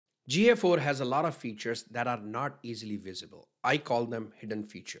GA4 has a lot of features that are not easily visible. I call them hidden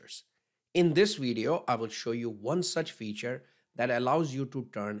features. In this video, I will show you one such feature that allows you to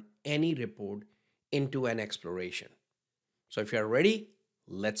turn any report into an exploration. So if you're ready,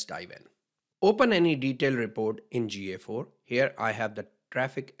 let's dive in. Open any detailed report in GA4. Here I have the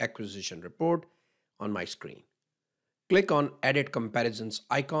traffic acquisition report on my screen. Click on Edit Comparisons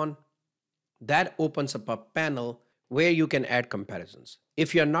icon. That opens up a panel where you can add comparisons.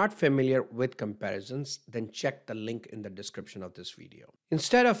 If you're not familiar with comparisons, then check the link in the description of this video.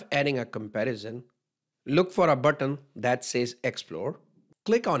 Instead of adding a comparison, look for a button that says Explore.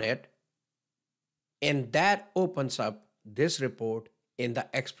 Click on it, and that opens up this report in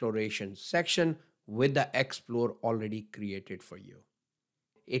the Exploration section with the Explore already created for you.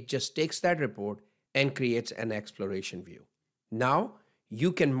 It just takes that report and creates an exploration view. Now,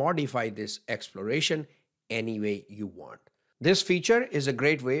 you can modify this exploration any way you want. This feature is a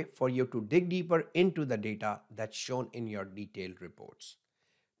great way for you to dig deeper into the data that's shown in your detailed reports.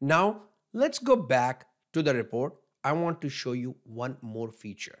 Now, let's go back to the report. I want to show you one more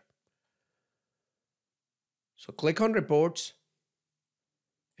feature. So click on Reports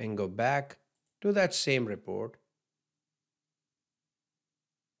and go back to that same report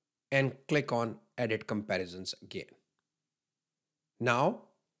and click on Edit Comparisons again. Now,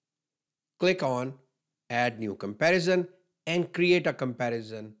 click on Add New Comparison and create a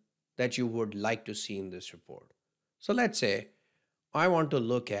comparison that you would like to see in this report. So let's say I want to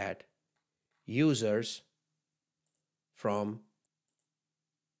look at users from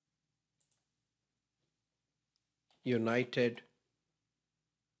United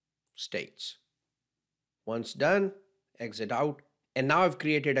States. Once done, exit out, and now I've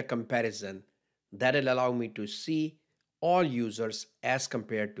created a comparison that will allow me to see all users as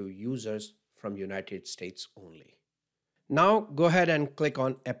compared to users from United States only. Now go ahead and click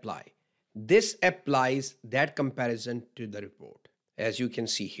on Apply. This applies that comparison to the report, as you can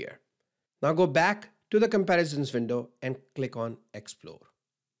see here. Now go back to the Comparisons window and click on Explore.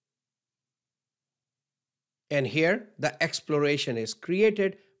 And here the exploration is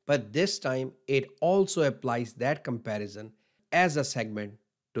created, but this time it also applies that comparison as a segment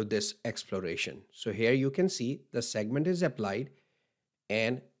to this exploration. So here you can see the segment is applied,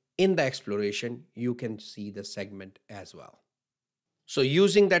 and in the exploration, you can see the segment as well. So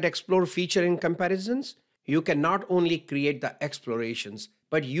using that Explore feature in comparisons, you can not only create the explorations,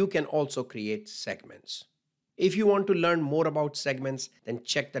 but you can also create segments. If you want to learn more about segments, then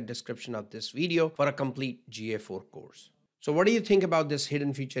check the description of this video for a complete GA4 course. So what do you think about this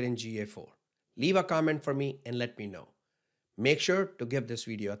hidden feature in GA4? Leave a comment for me and let me know. Make sure to give this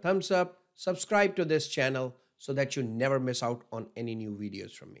video a thumbs up, subscribe to this channel so that you never miss out on any new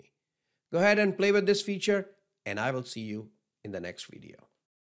videos from me. Go ahead and play with this feature, and I will see you in the next video.